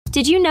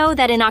Did you know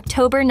that in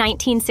October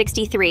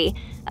 1963,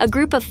 a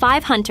group of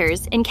 5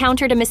 hunters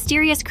encountered a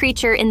mysterious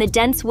creature in the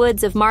dense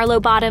woods of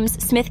Marlow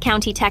Bottoms, Smith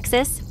County,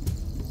 Texas?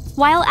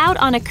 While out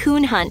on a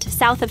coon hunt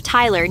south of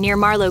Tyler near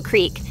Marlow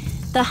Creek,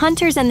 the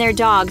hunters and their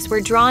dogs were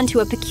drawn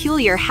to a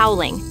peculiar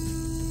howling.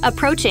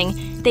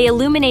 Approaching, they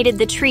illuminated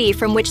the tree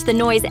from which the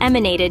noise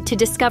emanated to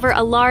discover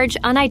a large,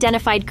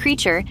 unidentified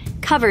creature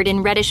covered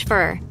in reddish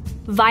fur,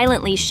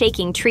 violently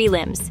shaking tree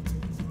limbs.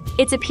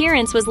 Its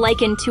appearance was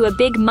likened to a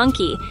big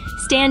monkey,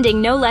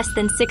 standing no less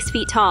than 6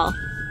 feet tall.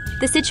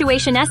 The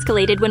situation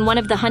escalated when one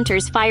of the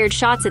hunters fired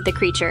shots at the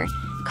creature,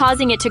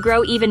 causing it to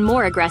grow even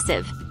more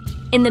aggressive.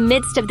 In the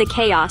midst of the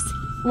chaos,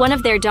 one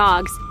of their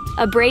dogs,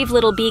 a brave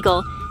little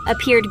beagle,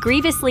 appeared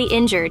grievously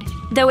injured,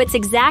 though its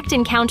exact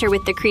encounter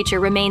with the creature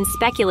remains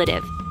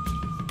speculative.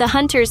 The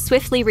hunters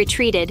swiftly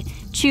retreated,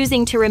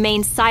 choosing to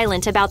remain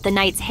silent about the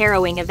night's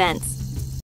harrowing events.